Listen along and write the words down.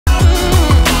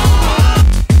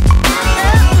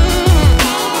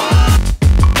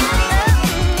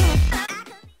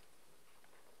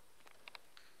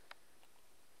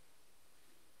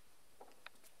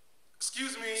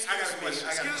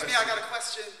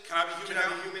Can I be human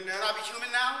now? Can I be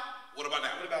human now? What about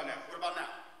now? What about now? What about now?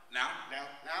 Now? Now?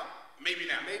 Now? Maybe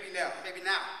now. Maybe now. Maybe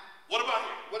now. What about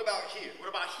here? What about here? What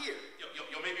about here? Yo,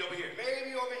 maybe over here.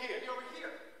 Maybe over here. Maybe over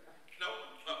here. No,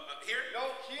 here?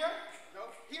 No, here. No,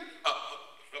 here.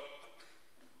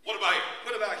 What about here?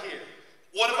 What about here?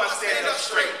 What if I stand up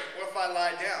straight? What if I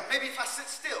lie down? Maybe if I sit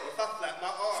still. What if I flap my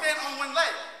arms? Stand on one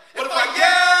leg. What if I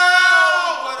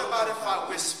yell? What about if I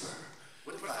whisper?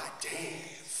 What if I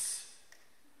dance?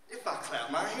 If I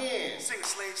clap my hands? Sing a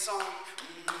slave song.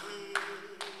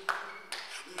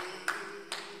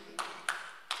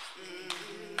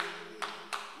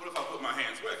 What if I put my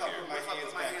hands back here? What if I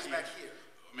put my hands back here?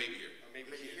 Maybe here.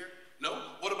 Maybe here.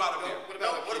 No? What about up here? What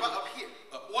about up here?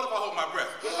 What if I hold my breath?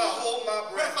 What if I hold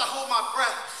my breath? What if I hold my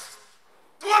breath?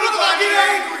 What if I get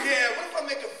angry? Yeah, what if I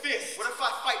make a fist? What if I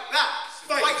fight back?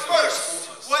 Fight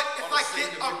first. What if I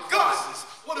get a gun?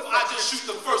 What if I just shoot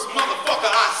the first motherfucker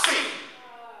I see?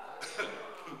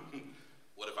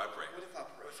 What if I pray? What if I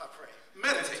pray? What if I pray?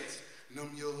 Meditate.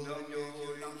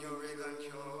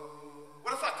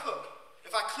 What if I cook?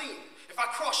 If I clean? If I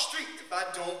cross street? If I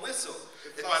don't whistle?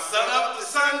 If I sun up to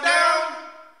sundown?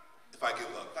 If I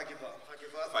give up? If I give up? If I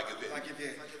give up? If I give in? If I give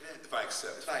in? If I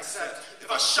accept? If I accept?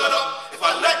 If I shut up? If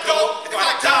I let go? If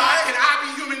I die? Can I be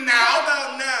human now? How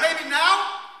about now? Maybe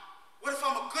now? What if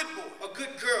I'm a good boy? A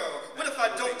good girl? What if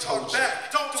I don't talk back?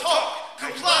 Don't talk,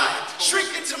 comply, shrink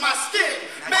into my skin.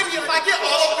 Maybe if I get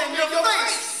all up in your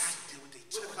face.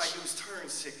 What if I use turn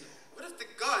signal? What if the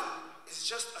gun is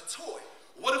just a toy?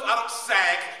 What if I don't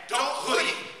sag, don't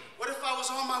hoodie? What if I was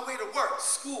on my way to work?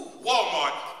 School?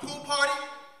 Walmart? A pool party?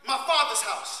 My father's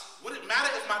house? Would it matter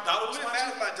if my daughter was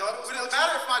watching? Would it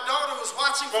matter if my daughter was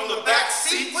watching from the back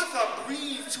seat? What if I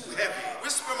breathe too heavy?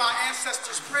 Whisper my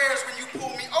ancestors' prayers when you pull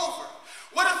me over.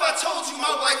 What if I told you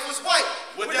my wife was white?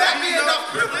 Would that be enough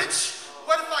privilege?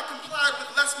 What if I complied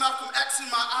with less Malcolm X in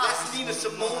my eyes? Less Nina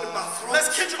Simone in my throat? Less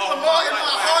Kendrick Lamar in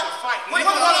my heart? What if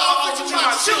I want to offer to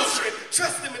my children?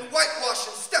 Dress them in whitewash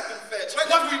and step and fetch. What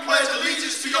if we pledge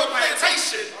allegiance to your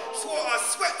plantation? Swore our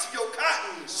sweat to your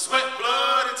cotton. Sweat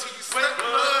blood until you sweat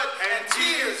blood and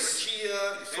tears.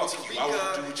 Fuck you, I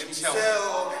won't do what you tell me.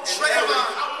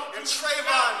 And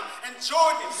Trayvon and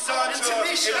Jordan and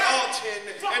Tanisha and Alton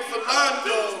and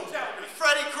Philando and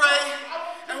Freddie Gray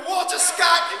and Walter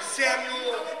Scott and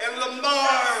Samuel and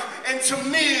Lamar and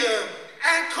Tamir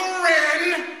and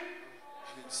Corinne.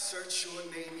 And insert your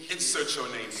name here. Insert your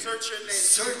name here. Insert your name.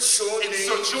 Insert your name.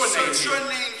 Insert your name. Insert your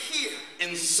name here.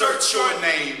 Insert your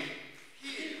name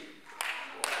here.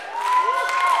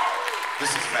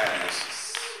 This is madness.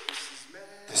 This is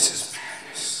madness. This is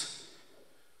madness.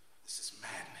 This is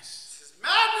madness. This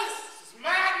is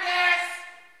madness.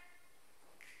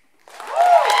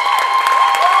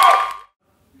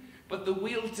 But the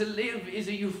will to live is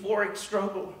a euphoric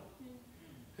struggle.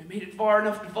 I made it far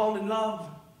enough to fall in love.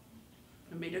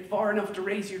 I made it far enough to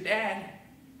raise your dad.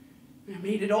 I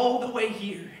made it all the way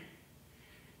here,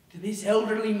 to this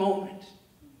elderly moment,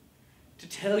 to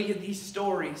tell you these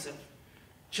stories of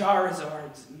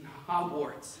Charizards and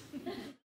Hogwarts.